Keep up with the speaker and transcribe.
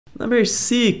Number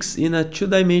 6, in a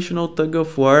two-dimensional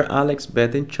tug-of-war, Alex,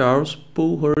 Beth, and Charles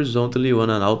pull horizontally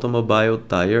on an automobile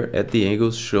tire at the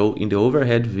angles shown in the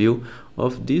overhead view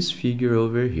of this figure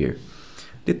over here.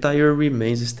 The tire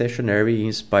remains stationary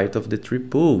in spite of the three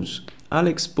pulls.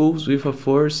 Alex pulls with a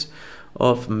force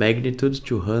of magnitude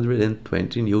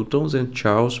 220 newtons and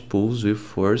Charles pulls with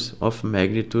force of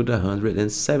magnitude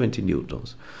 170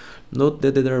 newtons. Note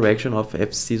that the direction of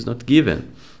Fc is not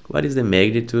given. What is the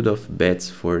magnitude of Beth's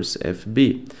force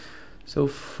Fb? So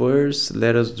first,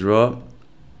 let us draw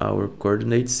our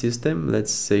coordinate system.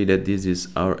 Let's say that this is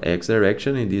our x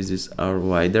direction and this is our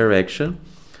y direction.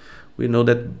 We know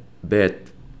that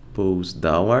Beth pulls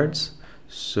downwards,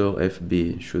 so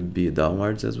Fb should be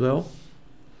downwards as well.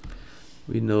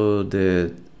 We know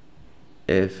that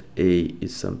Fa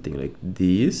is something like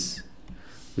this.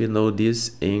 We know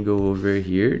this angle over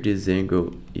here, this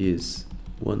angle is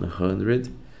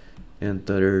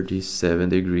 137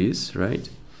 degrees, right?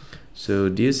 So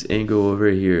this angle over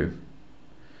here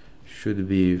should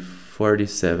be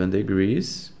 47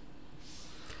 degrees.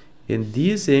 And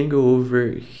this angle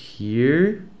over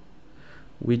here,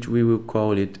 which we will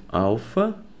call it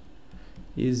alpha,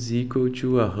 is equal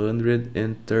to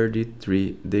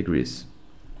 133 degrees.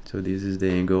 So this is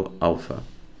the angle alpha.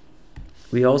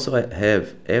 We also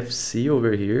have Fc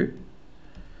over here,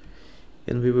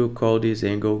 and we will call this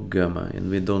angle gamma, and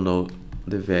we don't know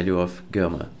the value of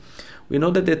gamma. We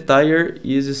know that the tire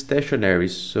is stationary,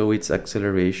 so its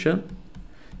acceleration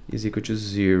is equal to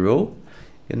 0,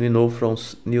 and we know from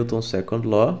Newton's second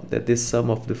law that the sum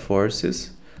of the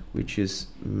forces, which is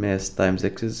mass times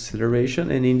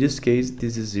acceleration, and in this case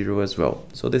this is 0 as well.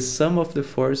 So the sum of the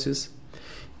forces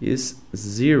is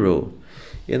 0,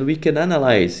 and we can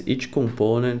analyze each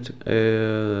component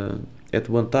at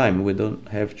one time. We don't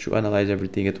have to analyze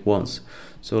everything at once.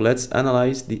 So let's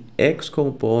analyze the x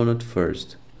component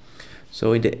first.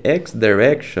 So in the x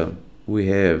direction, we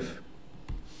have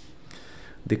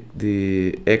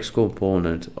the x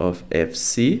component of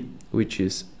Fc, which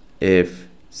is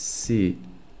Fc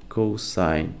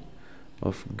cosine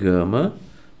of gamma,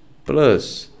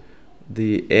 plus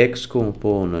the x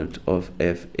component of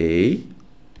Fa,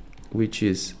 which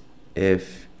is Fa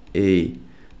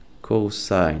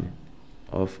cosine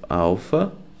of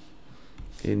alpha,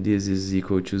 and this is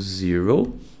equal to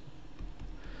 0.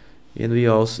 And we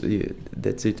also,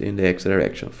 that's it in the x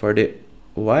direction. For the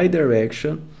y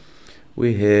direction,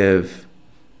 we have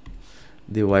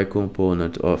the y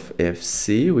component of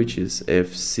Fc, which is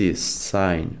Fc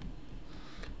sine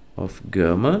of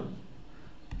gamma,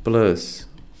 plus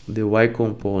the y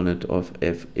component of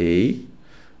Fa,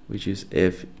 which is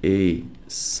Fa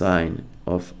sine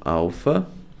of alpha,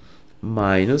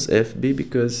 minus Fb,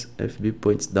 because Fb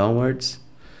points downwards,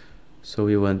 so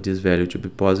we want this value to be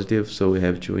positive, so we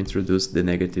have to introduce the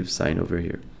negative sign over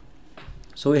here.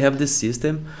 So we have the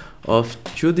system of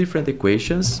two different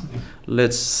equations.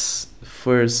 Let's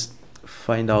first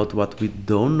find out what we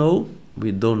don't know.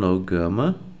 We don't know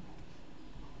gamma.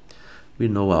 We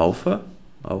know alpha.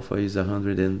 Alpha is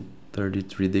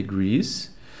 133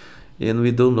 degrees. And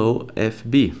we don't know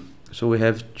Fb. So we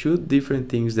have two different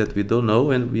things that we don't know,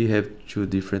 and we have two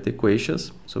different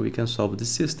equations, so we can solve the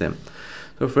system.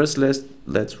 So first,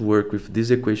 let's work with this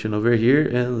equation over here,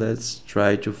 and let's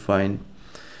try to find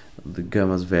the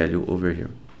gamma's value over here.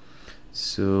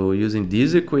 So using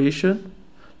this equation,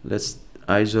 let's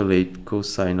isolate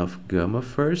cosine of gamma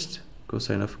first.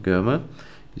 Cosine of gamma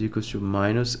is equal to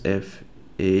minus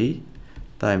Fa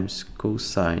times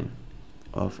cosine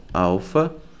of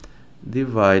alpha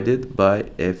divided by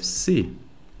Fc.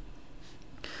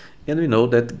 And we know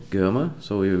that gamma,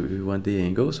 so we want the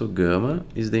angle, so gamma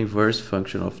is the inverse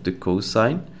function of the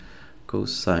cosine,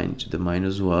 cosine to the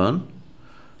minus 1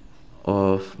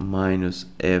 of minus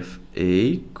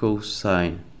Fa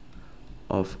cosine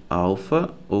of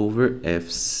alpha over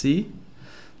Fc,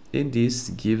 and this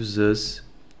gives us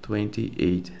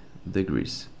 28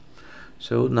 degrees.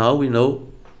 So now we know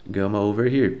gamma over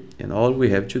here, and all we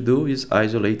have to do is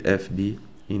isolate Fb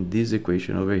in this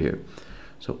equation over here.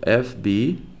 So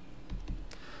Fb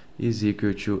is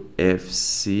equal to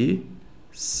Fc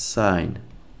sine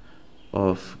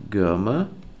of gamma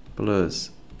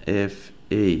plus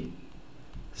Fa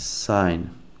sine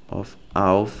of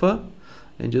alpha,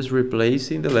 and just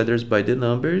replacing the letters by the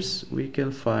numbers, we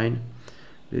can find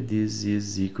that this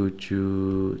is equal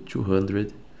to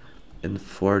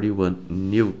 241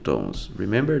 newtons.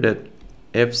 Remember that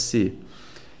Fc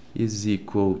is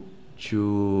equal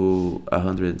to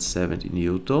 170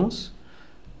 newtons,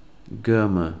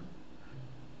 gamma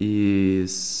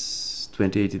is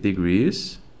 28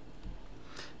 degrees,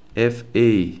 Fa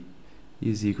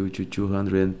is equal to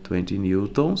 220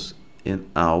 newtons, and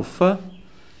alpha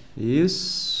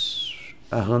is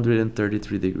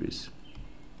 133 degrees.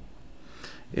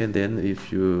 And then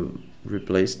if you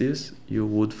replace this, you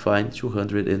would find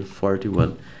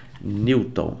 241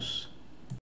 newtons.